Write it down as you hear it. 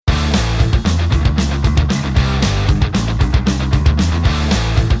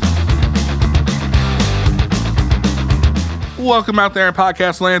Welcome out there in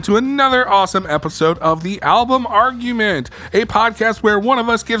podcast land to another awesome episode of The Album Argument, a podcast where one of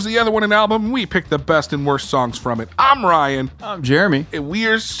us gives the other one an album and we pick the best and worst songs from it. I'm Ryan. I'm Jeremy. And we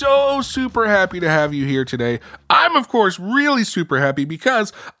are so super happy to have you here today. I'm, of course, really super happy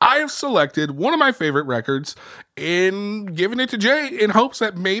because I have selected one of my favorite records and given it to Jay in hopes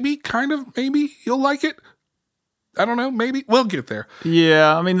that maybe you'll like it. I don't know, maybe. We'll get there.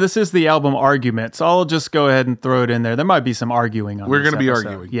 Yeah, I mean, this is the album argument, so I'll just go ahead and throw it in there. There might be some arguing on We're this going to be episode.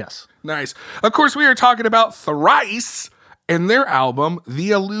 arguing. Yes. Nice. Of course, we are talking about Thrice and their album,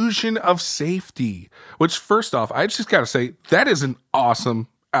 The Illusion of Safety, which, first off, I just got to say, that is an awesome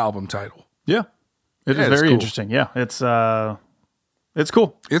album title. Yeah. It is very cool. interesting. Yeah, it's cool.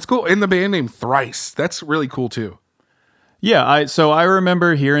 It's cool. And the band name Thrice. That's really cool, too. Yeah, I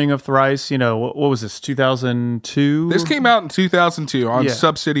remember hearing of Thrice, what was this, 2002? This came out in 2002 on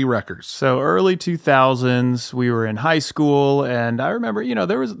Subsidy Records. So early 2000s, we were in high school, and I remember,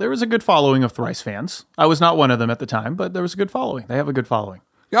 there was a good following of Thrice fans. I was not one of them at the time, but there was a good following. They have a good following.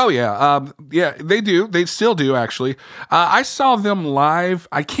 Oh, yeah. Yeah, they do. They still do, actually. I saw them live.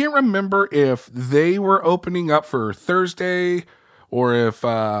 I can't remember if they were opening up for Thursday or if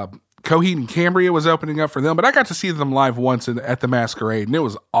Coheed and Cambria was opening up for them, but I got to see them live once at the Masquerade, and it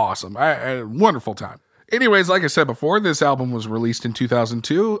was awesome. I had a wonderful time. Anyways, like I said before, this album was released in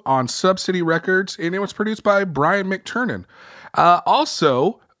 2002 on Subsidy Records, and it was produced by Brian McTernan.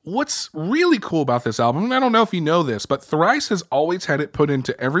 Also, what's really cool about this album, and I don't know if you know this, but Thrice has always had it put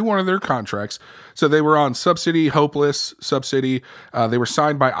into every one of their contracts. So they were on Subsidy, Hopeless, Subsidy. They were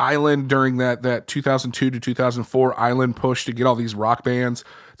signed by Island during that 2002 to 2004 Island push to get all these rock bands.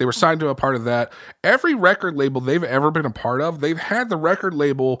 They were signed to a part of that. Every record label they've ever been a part of, they've had the record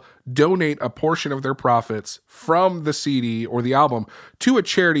label donate a portion of their profits from the CD or the album to a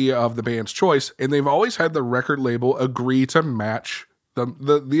charity of the band's choice, and they've always had the record label agree to match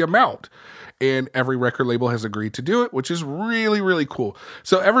the amount. And every record label has agreed to do it, which is really, really cool.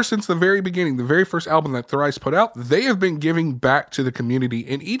 So ever since the very beginning, the very first album that Thrice put out, they have been giving back to the community.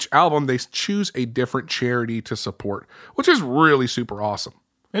 In each album, they choose a different charity to support, which is really super awesome.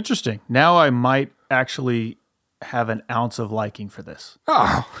 Interesting. Now I might actually have an ounce of liking for this.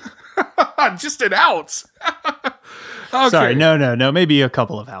 Oh, just an ounce. Okay. Sorry, no, maybe a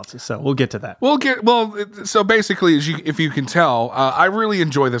couple of ounces. So we'll get to that. So basically, if you can tell, I really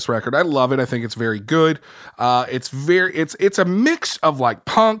enjoy this record. I love it. I think it's very good. It's a mix of like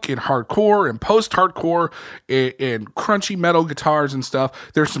punk and hardcore and post-hardcore and crunchy metal guitars and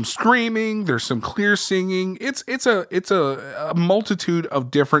stuff. There's some screaming. There's some clear singing. It's a multitude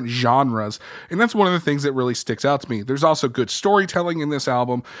of different genres, and that's one of the things that really sticks out to me. There's also good storytelling in this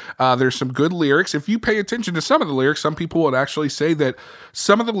album. There's some good lyrics. If you pay attention to some of the lyrics, some people would actually say that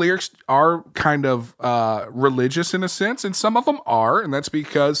some of the lyrics are kind of religious in a sense, and some of them are, and that's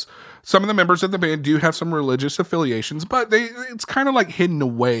because some of the members of the band do have some religious affiliations, but it's kind of like hidden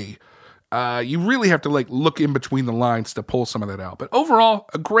away. You really have to like look in between the lines to pull some of that out. But overall,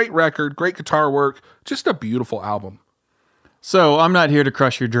 a great record, great guitar work, just a beautiful album. So I'm not here to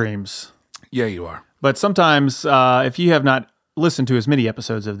crush your dreams. Yeah, you are. But sometimes if you have not listened to as many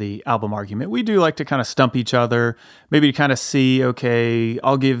episodes of the album argument, we do like to kind of stump each other, maybe to kind of see, okay,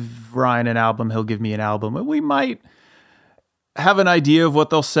 I'll give Ryan an album, he'll give me an album, and we might have an idea of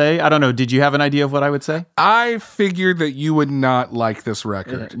what they'll say. I don't know. Did you have an idea of what I would say? I figured that you would not like this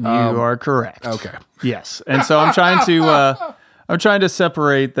record. You are correct. Okay. Yes. And so I'm trying to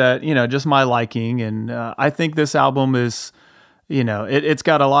separate that, just my liking. And I think this album is, it's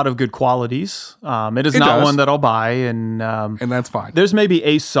got a lot of good qualities. It is not one that I'll buy. And that's fine. There's maybe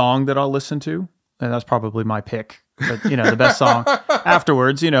a song that I'll listen to, and that's probably my pick. But, the best song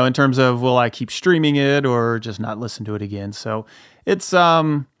afterwards, in terms of will I keep streaming it or just not listen to it again. So it's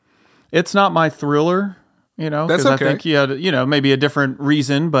not my thriller, That's okay. I think you had, maybe a different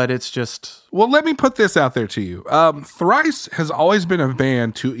reason, but it's just. Well, let me put this out there to you. Thrice has always been a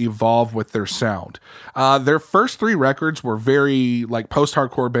band to evolve with their sound. Their first three records were very like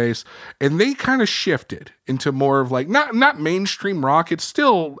post-hardcore based, and they kind of shifted into more of like not mainstream rock. It's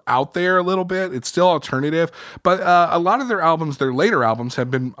still out there a little bit. It's still alternative, but a lot of their albums, their later albums,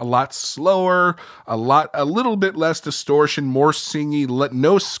 have been a lot slower, a little bit less distortion, more singy,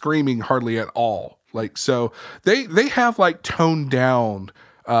 no screaming hardly at all. Like, so they have like toned down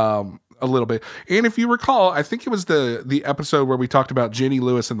a little bit. And if you recall, I think it was the episode where we talked about Jenny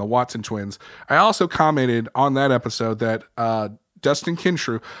Lewis and the Watson twins. I also commented on that episode that Dustin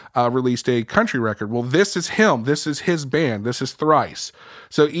Kinshrew released a country record. Well, this is him. This is his band. This is Thrice.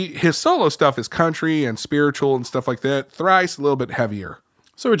 So his solo stuff is country and spiritual and stuff like that. Thrice, a little bit heavier.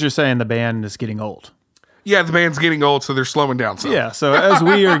 So what you're saying, the band is getting old? Yeah, the band's getting old, so they're slowing down some. Yeah, so as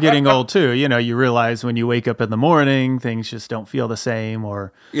we are getting old too, you realize when you wake up in the morning, things just don't feel the same,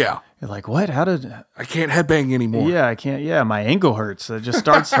 or Yeah. you're like, what? How did... I can't headbang anymore. Yeah, I can't. Yeah, my ankle hurts. It just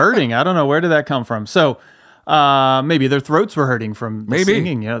starts hurting. I don't know, where did that come from? So maybe their throats were hurting from the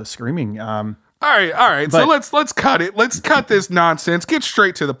singing, the screaming. All right. So let's cut it. Let's cut this nonsense. Get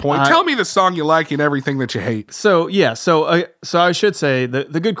straight to the point. Tell me the song you like and everything that you hate. So I should say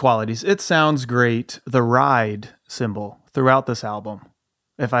the good qualities. It sounds great. The ride symbol throughout this album,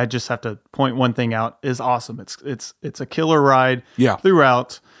 if I just have to point one thing out, is awesome. It's a killer ride.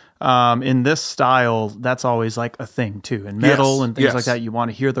 Throughout. In this style, that's always like a thing too. In metal and things like that, you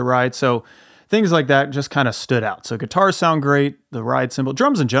want to hear the ride. So things like that just kind of stood out. So guitars sound great. The ride cymbal,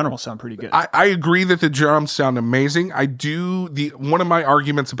 drums in general sound pretty good. I agree that the drums sound amazing. One of my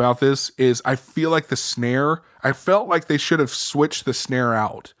arguments about this is I feel like the snare, I felt like they should have switched the snare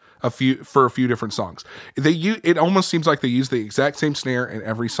out for a few different songs. It almost seems like they use the exact same snare in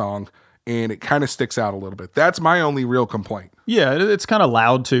every song, and it kind of sticks out a little bit. That's my only real complaint. Yeah, it's kind of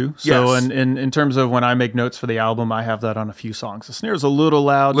loud too. So in terms of when I make notes for the album, I have that on a few songs. The snare's a little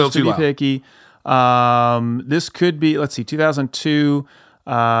loud, just to be picky. This could be, let's see, 2002.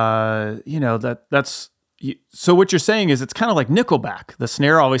 That's so what you're saying is it's kind of like Nickelback. The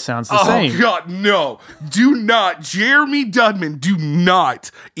snare always sounds the same. Oh God, no! Do not, Jeremy Dudman. Do not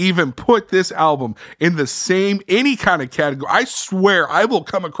even put this album in the same any kind of category. I swear, I will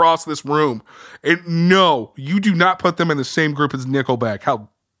come across this room and no, you do not put them in the same group as Nickelback.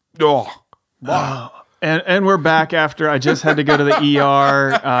 Wow. And we're back after I just had to go to the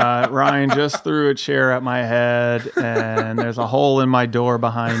ER. Ryan just threw a chair at my head, and there's a hole in my door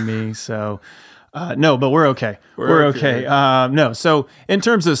behind me. So, no, but we're okay. We're okay. No, so in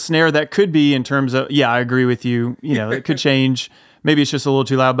terms of snare, that could be in terms of, I agree with you. It could change. Maybe it's just a little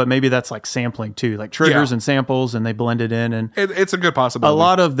too loud, but maybe that's like sampling too, like triggers and samples, and they blend it in. And it's a good possibility. A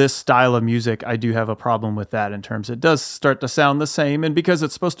lot of this style of music, I do have a problem with that in terms it does start to sound the same, and because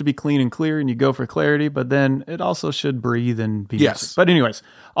it's supposed to be clean and clear, and you go for clarity, but then it also should breathe and be music. But anyways,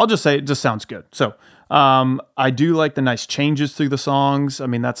 I'll just say it just sounds good. So I do like the nice changes through the songs. I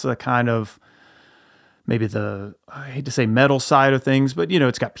mean, that's the kind of maybe I hate to say metal side of things, but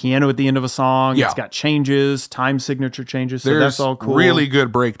it's got piano at the end of a song. It's got changes, time signature changes. So that's all cool. Really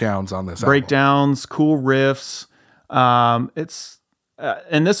good breakdowns on this album. Cool riffs. And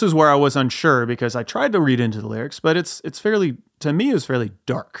this is where I was unsure because I tried to read into the lyrics, but it's fairly, to me, it was fairly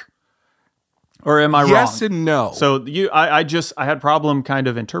dark. Or am I wrong? Yes and no. So I had problem kind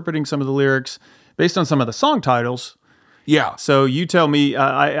of interpreting some of the lyrics based on some of the song titles. Yeah. So you tell me,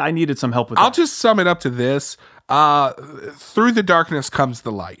 I needed some help with that. I'll just sum it up to this. Through the darkness comes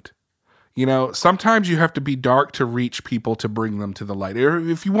the light. Sometimes you have to be dark to reach people to bring them to the light, or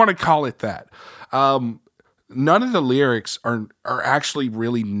if you want to call it that. None of the lyrics are actually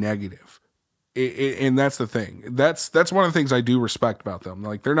really negative. And that's the thing. That's one of the things I do respect about them.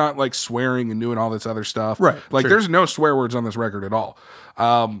 Like, they're not like swearing and doing all this other stuff. Right. Like, there's no swear words on this record at all.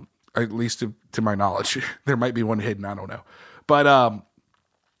 At least to my knowledge. There might be one hidden, I don't know. But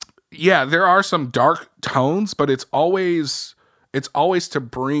there are some dark tones, but it's always to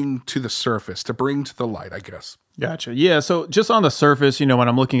bring to the surface, to bring to the light, I guess. Gotcha. Yeah, so just on the surface, when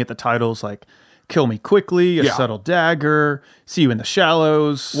I'm looking at the titles, like Kill Me Quickly, A Subtle Dagger, See You in the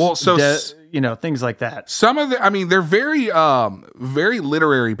Shallows, well, so things like that. Some of they're very very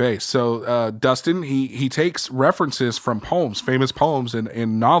literary based. So Dustin, he takes references from poems, famous poems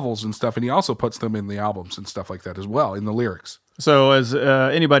and novels and stuff, and he also puts them in the albums and stuff like that as well, in the lyrics. So as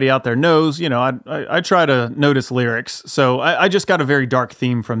anybody out there knows, I try to notice lyrics. So I just got a very dark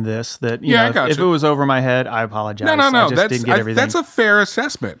theme from this that, if it was over my head, I apologize. No. I just didn't get everything. That's a fair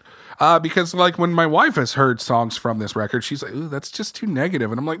assessment. Because like when my wife has heard songs from this record, she's like, ooh, that's just too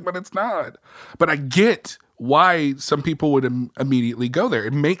negative. And I'm like, but it's not. But I get why some people would immediately go there.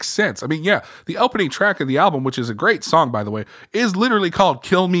 It makes sense. I mean, the opening track of the album, which is a great song, by the way, is literally called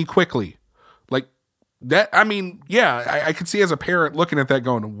Kill Me Quickly. Like that. I mean, I could see as a parent looking at that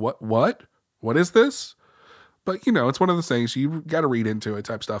going, what is this? But, it's one of those things you got to read into it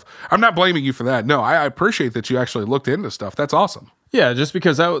type stuff. I'm not blaming you for that. No, I appreciate that you actually looked into stuff. That's awesome. Yeah, just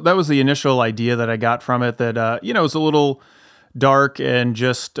because that was the initial idea that I got from it, that, it was a little dark and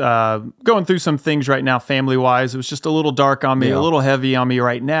just going through some things right now family-wise. It was just a little dark on me, a little heavy on me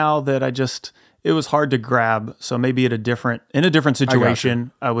right now that it was hard to grab. So maybe in a different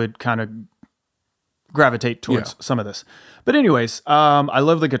situation, I would kind of gravitate towards some of this. But anyways, I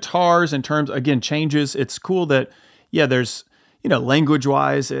love the guitars in terms, again, changes. It's cool that, there's,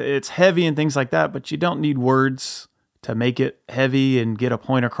 language-wise, it's heavy and things like that, but you don't need words to make it heavy and get a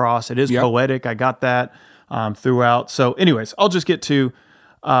point across. It is poetic. I got that. throughout. So anyways, I'll just get to,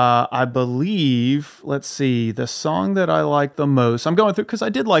 I believe, let's see, the song that I like the most. I'm going through, because I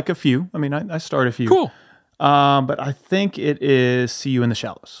did like a few. I mean, I started a few. Cool. But I think it is See You in the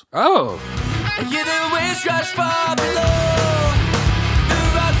Shallows. Oh. Hear the waves crash far below. The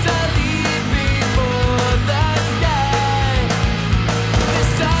rocks are leaping for the sky.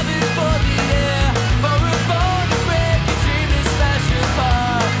 It's diving for the air, for a bone to break a dream to smash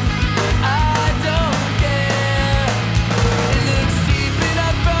apart. But I don't care. It looks deep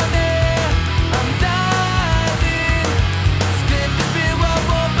enough from here. I'm diving. This cliff has been one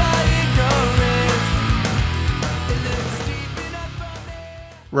more by ignorance. It looks deep enough from here.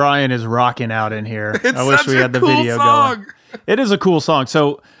 Ryan is rocking out in here. It's I wish such we a had the cool video song. going. It is a cool song.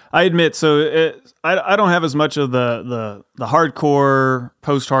 So I admit, I don't have as much of the hardcore,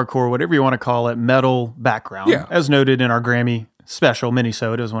 post-hardcore, whatever you want to call it, metal background. Yeah. As noted in our Grammy special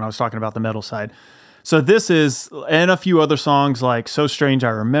mini-sode is when I was talking about the metal side. So this is, and a few other songs like So Strange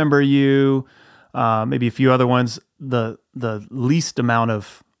I Remember You, maybe a few other ones, the least amount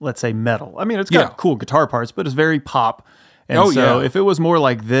of, let's say, metal. I mean, it's got cool guitar parts, but it's very pop. And if it was more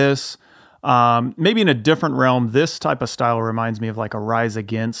like this, maybe in a different realm, this type of style reminds me of like a Rise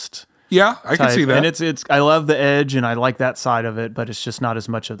Against. Yeah, I can see that. And it's I love the edge and I like that side of it, but it's just not as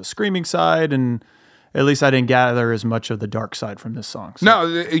much of the screaming side, and at least I didn't gather as much of the dark side from this song. So. No,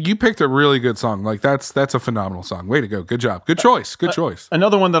 you picked a really good song. Like that's a phenomenal song. Way to go. Good job. Good choice. Good choice.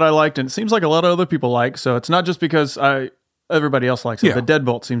 Another one that I liked, and it seems like a lot of other people like, so it's not just because everybody else likes it. Yeah. The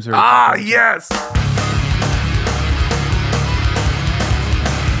Deadbolt seems very popular. Yes.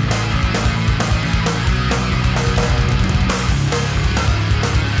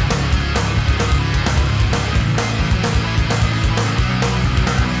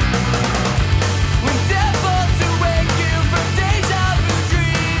 When deadbolts awake you from deja vu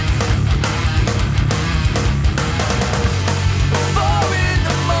dreams. 4 in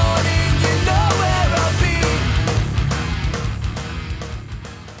the morning, you know where I'll be.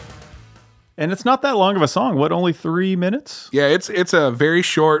 And it's not that long of a song. What, only 3 minutes? Yeah, it's a very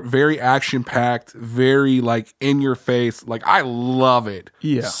short, very action packed, very like in your face. Like I love it.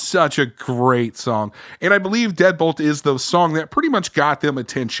 Yeah. Such a great song. And I believe Deadbolt is the song that pretty much got them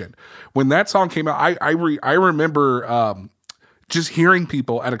attention. When that song came out, I remember just hearing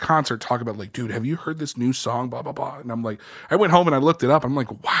people at a concert talk about like, dude, have you heard this new song? Blah, blah, blah. And I'm like, I went home and I looked it up. I'm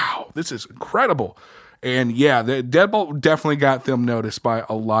like, wow, this is incredible. And yeah, the Deadbolt definitely got them noticed by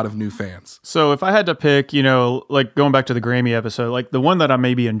a lot of new fans. So if I had to pick, like going back to the Grammy episode, like the one that I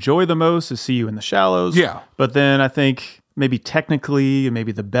maybe enjoy the most is See You in the Shallows. Yeah. But then I think maybe technically,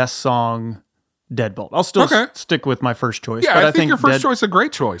 maybe the best song, Deadbolt. I'll still stick with my first choice. Yeah, but I think your first choice is a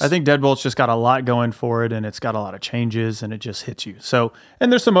great choice. I think Deadbolt's just got a lot going for it, and it's got a lot of changes, and it just hits you. So,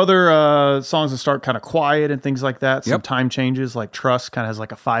 and there's some other songs that start kind of quiet and things like that. Some time changes, like Trust kind of has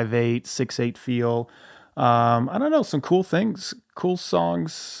like a 5/8, 6/8 feel. I don't know, some cool things, cool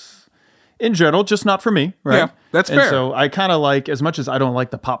songs in general, just not for me, right? Yeah, that's fair. So I kind of like, as much as I don't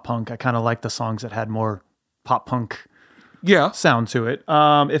like the pop punk, I kind of like the songs that had more pop punk sound to it.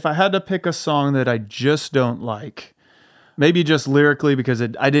 If I had to pick a song that I just don't like, maybe just lyrically because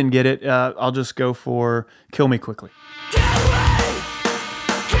I didn't get it, I'll just go for Kill Me Quickly.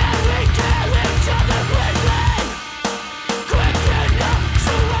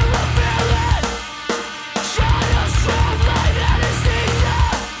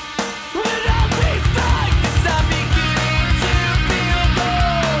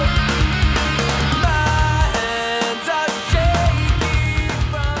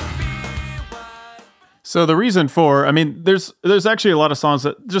 So the reason for, I mean, there's actually a lot of songs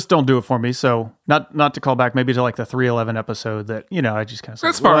that just don't do it for me. So not to call back maybe to like the 311 episode that, I just kind of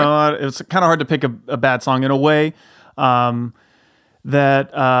That's fine. It's kind of hard to pick a bad song in a way that,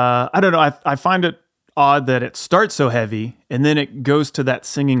 I don't know, I find it odd that it starts so heavy and then it goes to that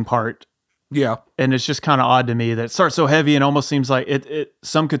singing part. Yeah. And it's just kind of odd to me that it starts so heavy and almost seems like it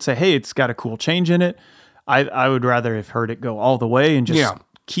some could say, hey, it's got a cool change in it. I would rather have heard it go all the way and just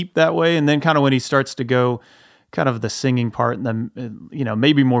keep that way. And then kind of when he starts to go kind of the singing part and then,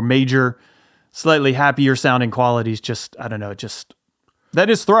 maybe more major, slightly happier sounding qualities, just, I don't know, just that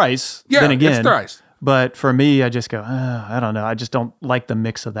is Thrice. Yeah, then again, it's Thrice. But for me, I just go, I don't know. I just don't like the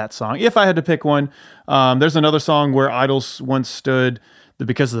mix of that song. If I had to pick one, there's another song where Idols once stood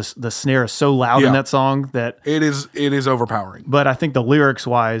because the snare is so loud in that song that it is overpowering. But I think the lyrics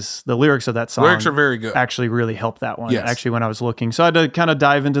of that song are very good. Actually really helped that one. Yes. Actually, when I was looking. So I had to kind of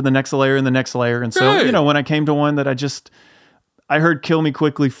dive into the next layer and the next layer. And so, when I came to one that I heard Kill Me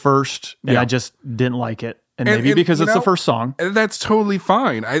Quickly first and I just didn't like it. And maybe because you it's the know, first song. That's totally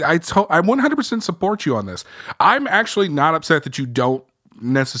fine. I 100% support you on this. I'm actually not upset that you don't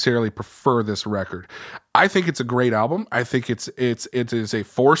necessarily prefer this record. I think it's a great album. I think it is a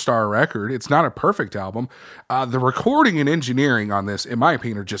 4-star record. It's not a perfect album. The recording and engineering on this, in my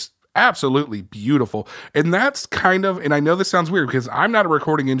opinion, are just absolutely beautiful. And that's kind of, and I know this sounds weird because I'm not a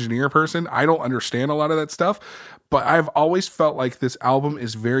recording engineer person. I don't understand a lot of that stuff, but I've always felt like this album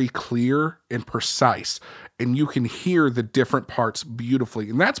is very clear and precise, and you can hear the different parts beautifully.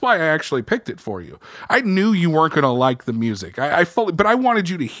 And that's why I actually picked it for you. I knew you weren't going to like the music. But I wanted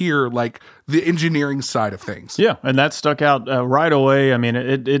you to hear like the engineering side of things. Yeah, and that stuck out right away. I mean,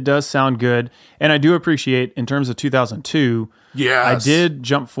 it does sound good. And I do appreciate, in terms of 2002, yes, I did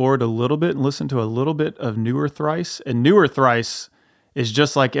jump forward a little bit and listen to a little bit of newer Thrice. And newer Thrice is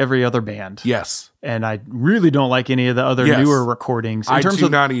just like every other band. Yes. And I really don't like any of the other newer recordings. In terms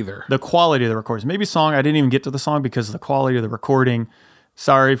of not either. The quality of the recordings. Maybe song, I didn't even get to the song because of the quality of the recording.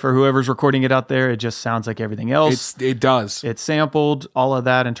 Sorry for whoever's recording it out there. It just sounds like everything else. It does. It's sampled, all of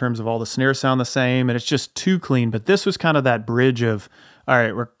that, in terms of all the snares sound the same, and it's just too clean. But this was kind of that bridge of, all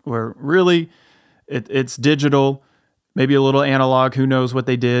right, we're really, it's digital, maybe a little analog, who knows what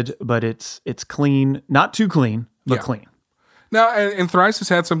they did, but it's clean, not too clean, but clean. Now, and Thrice has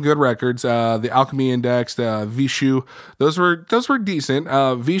had some good records. The Alchemy Index, the Vishu, those were decent.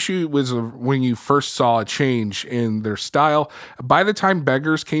 Vishu was when you first saw a change in their style. By the time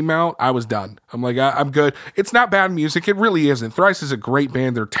Beggars came out, I was done. I'm like, I'm good. It's not bad music. It really isn't. Thrice is a great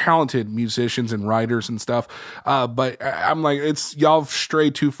band. They're talented musicians and writers and stuff. But I'm like, y'all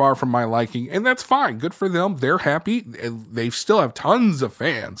strayed too far from my liking, and that's fine. Good for them. They're happy. They still have tons of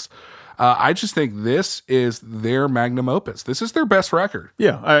fans. I just think this is their magnum opus. This is their best record.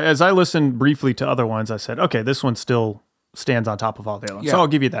 Yeah. As I listened briefly to other ones, I said, okay, this one still stands on top of all the other ones. Yeah. So I'll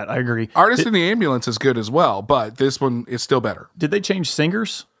give you that. I agree. Artist in the Ambulance is good as well, but this one is still better. Did they change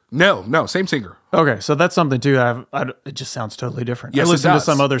singers? No, same singer. Okay, so that's something too. It just sounds totally different. Yes, I listen it to does.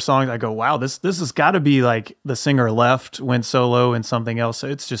 some other songs. I go, wow, this has got to be like the singer left, went solo, and something else. So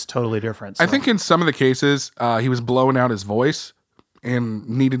it's just totally different. So. I think in some of the cases, he was blowing out his voice and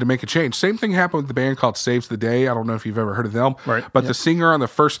needed to make a change. Same thing happened with the band called Saves the Day. I don't know if you've ever heard of them. Right. But the singer on the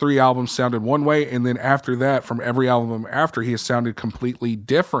first 3 albums sounded one way, and then after that, from every album after, he has sounded completely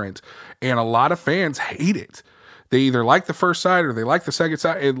different. And a lot of fans hate it. They either like the first side or they like the second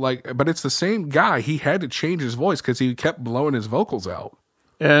side. But it's the same guy. He had to change his voice because he kept blowing his vocals out.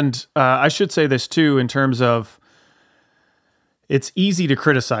 And I should say this too, in terms of, it's easy to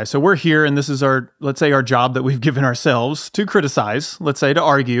criticize. So we're here, and this is let's say our job that we've given ourselves to criticize, let's say to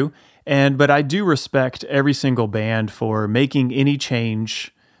argue. But I do respect every single band for making any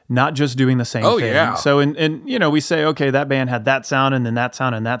change, not just doing the same thing. Yeah. So, and we say, okay, that band had that sound, and then that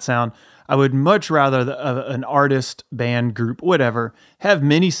sound, and that sound. I would much rather an artist, band, group, whatever, have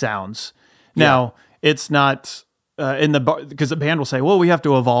many sounds. Now, it's not because the band will say, well, we have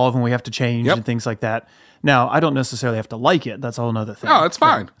to evolve and we have to change and things like that. Now, I don't necessarily have to like it. That's a whole nother thing. No, that's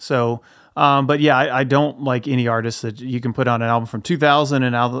fine. So, but yeah, I don't like any artist that you can put on an album from 2000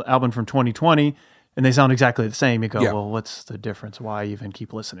 and an album from 2020, and they sound exactly the same. You go, well, what's the difference? Why even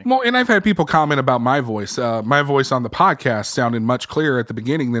keep listening? Well, and I've had people comment about my voice. My voice on the podcast sounded much clearer at the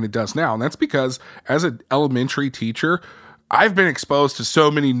beginning than it does now. And that's because as an elementary teacher, I've been exposed to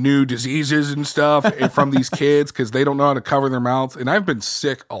so many new diseases and stuff from these kids because they don't know how to cover their mouths. And I've been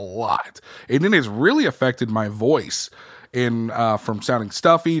sick a lot. And it has really affected my voice from sounding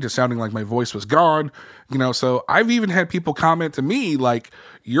stuffy to sounding like my voice was gone. So I've even had people comment to me like,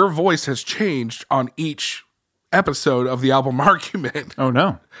 your voice has changed on each episode of the album Argument. Oh,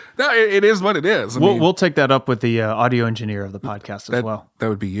 no. No, it is what it is. We'll take that up with the audio engineer of the podcast as well. That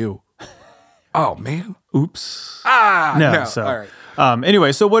would be you. Oh, man. Oops. No. So, all right.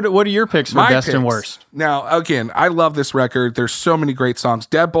 Anyway, so what are your picks for My best picks. and worst? Now, again, I love this record. There's so many great songs.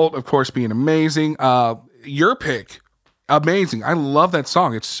 Deadbolt, of course, being amazing. Your pick, amazing. I love that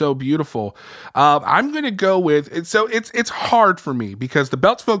song. It's so beautiful. I'm going to go with it. So it's hard for me because the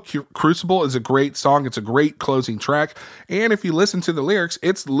Beltsville Crucible is a great song. It's a great closing track. And if you listen to the lyrics,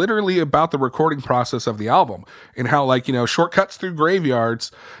 it's literally about the recording process of the album and how, shortcuts through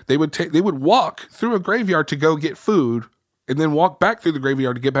graveyards. They would walk through a graveyard to go get food and then walk back through the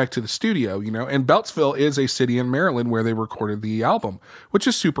graveyard to get back to the studio, and Beltsville is a city in Maryland where they recorded the album, which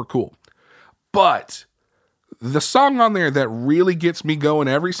is super cool. But the song on there that really gets me going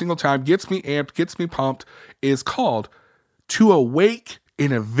every single time, gets me amped, gets me pumped, is called To Awake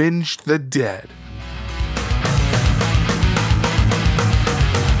and Avenge the Dead.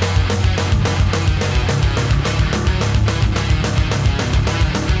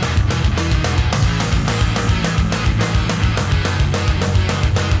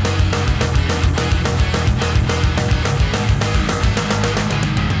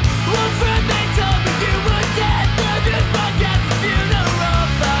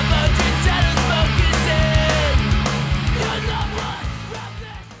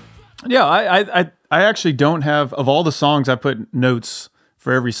 Yeah, I actually don't have, of all the songs, I put notes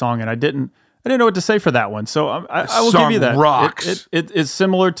for every song, and I didn't know what to say for that one. So I will give you that. Rocks. It is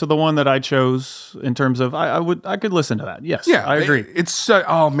similar to the one that I chose in terms of I could listen to that. Yes, Yeah, I agree. It's so,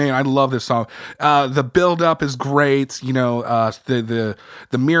 oh man, I love this song. The build up is great. You know, the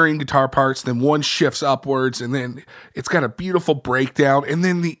mirroring guitar parts. Then one shifts upwards, and then it's got a beautiful breakdown. And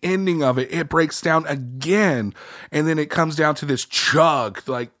then the ending of it breaks down again, and then it comes down to this chug,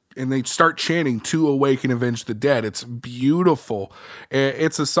 like. And they start chanting "To awake and avenge the dead." It's beautiful.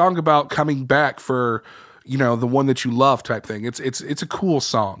 It's a song about coming back for, you know, the one that you love type thing. It's a cool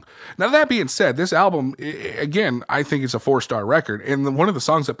song. Now that being said, this album again, I think it's a 4-star record. And one of the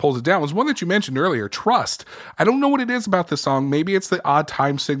songs that pulls it down was one that you mentioned earlier, "Trust." I don't know what it is about this song. Maybe it's the odd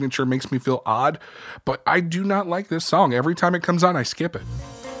time signature makes me feel odd, but I do not like this song. Every time it comes on, I skip it.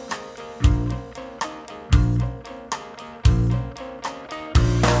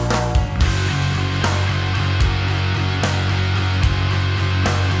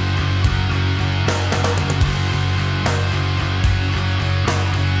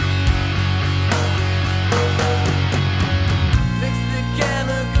 Mix the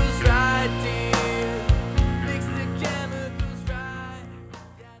chemicals right, dear. Mix the chemicals right.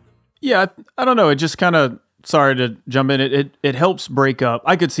 Yeah, I don't know. It just kind of, sorry to jump in. It helps break up.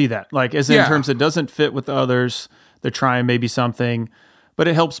 I could see that. Like, as in Yeah. terms, it doesn't fit with the others. They're trying maybe something, but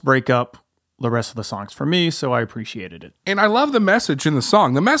it helps break up the rest of the songs for me. So I appreciated it. And I love the message in the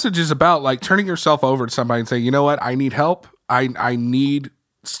song. The message is about like turning yourself over to somebody and saying, you know what, I need help. I need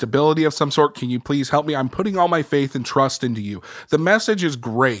stability of some sort. Can you please help me? I'm putting all my faith and trust into you. The message is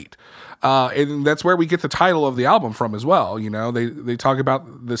great. And that's where we get the title of the album from as well. You know, they talk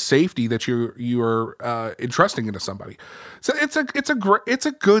about the safety that you are entrusting into somebody. So it's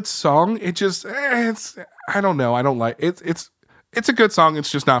a good song. It just I don't know. I don't like it. It's a good song.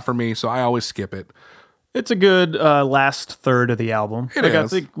 It's just not for me. So I always skip it. It's a good last third of the album. It I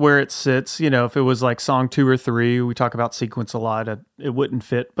is. think where it sits, you know, if it was like song 2 or 3, we talk about sequence a lot, it wouldn't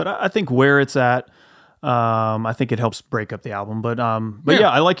fit. But I think where it's at, I think it helps break up the album. But yeah,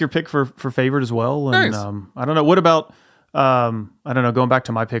 I like your pick for favorite as well. And Nice. I don't know. What about, I don't know, going back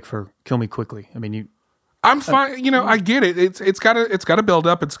to my pick for Kill Me Quickly? I mean, I'm fine. You know, I get it. It's got a build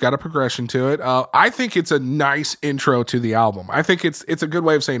up. It's got a progression to it. I think it's a nice intro to the album. I think it's a good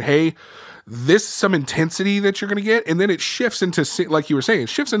way of saying, hey, this is some intensity that you're going to get. And then it shifts into, like you were saying, it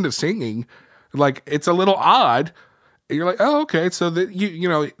shifts into singing. Like, it's a little odd. And you're like, oh, okay. So that you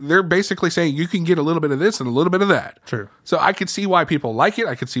know, they're basically saying you can get a little bit of this and a little bit of that. True. So I could see why people like it.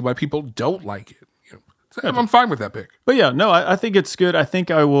 I could see why people don't like it. You know, so I'm fine with that pick. But yeah, no, I think it's good. I think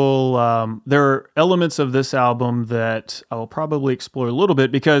I will, there are elements of this album that I will probably explore a little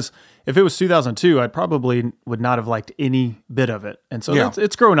bit, because if it was 2002, I probably would not have liked any bit of it. And so Yeah.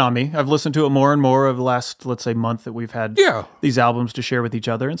 it's grown on me. I've listened to it more and more over the last, let's say, month that we've had Yeah. these albums to share with each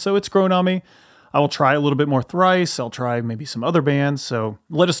other. And so it's grown on me. I will try a little bit more Thrice. I'll try maybe some other bands. So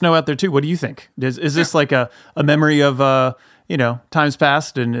let us know out there too. What do you think? Is this like a memory of, you know, times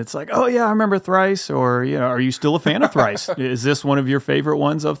past, and it's like, oh yeah, I remember Thrice? Or, you know, are you still a fan of Thrice? Is this one of your favorite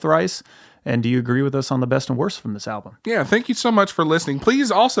ones of Thrice? And do you agree with us on the best and worst from this album? Yeah, thank you so much for listening.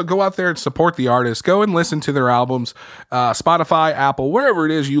 Please also go out there and support the artists. Go and listen to their albums, Spotify, Apple, wherever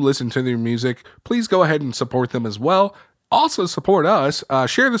it is you listen to their music. Please go ahead and support them as well. Also support us.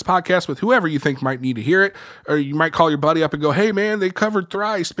 Share this podcast with whoever you think might need to hear it. Or you might call your buddy up and go, hey, man, they covered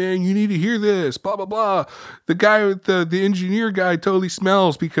Thrice, man. You need to hear this, blah, blah, blah. The guy with the engineer guy totally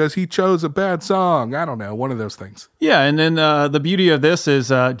smells because he chose a bad song. I don't know, one of those things. Yeah, and then the beauty of this is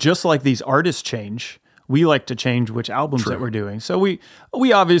just like these artists change, we like to change which albums that we're doing. So we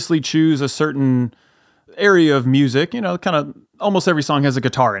obviously choose a certain area of music, you know, kind of almost every song has a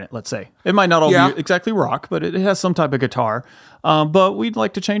guitar in it, let's say. It might not all be exactly rock, but it has some type of guitar. But we'd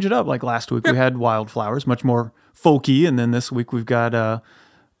like to change it up. Like last week we had Wildflowers, much more folky, and then this week we've got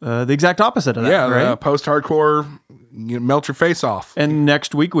the exact opposite of that, right? Post-hardcore, you melt your face off. And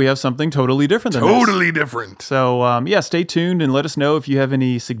next week we have something totally different than this. Totally different. So, yeah, stay tuned and let us know if you have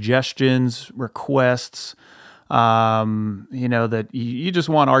any suggestions, requests, you know, that you just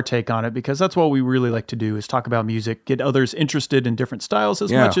want our take on it, because that's what we really like to do, is talk about music, get others interested in different styles.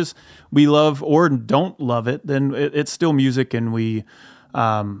 As much as we love or don't love it, then it's still music, and we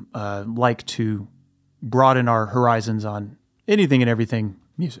like to broaden our horizons on anything and everything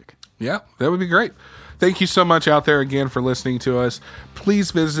music. Yeah, that would be great. Thank you so much out there again for listening to us. Please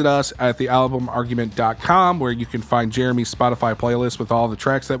visit us at thealbumargument.com, where you can find Jeremy's Spotify playlist with all the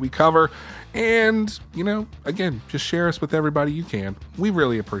tracks that we cover. And, you know, again, just share us with everybody you can. We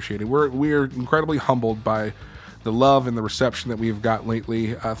really appreciate it. We're incredibly humbled by the love and the reception that we've got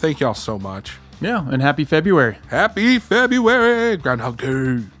lately. Thank y'all so much. Yeah, and happy February. Happy February, Groundhog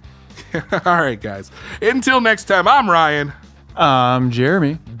Day. All right, guys. Until next time, I'm Ryan. I'm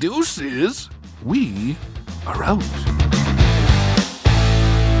Jeremy. Deuces. We are out.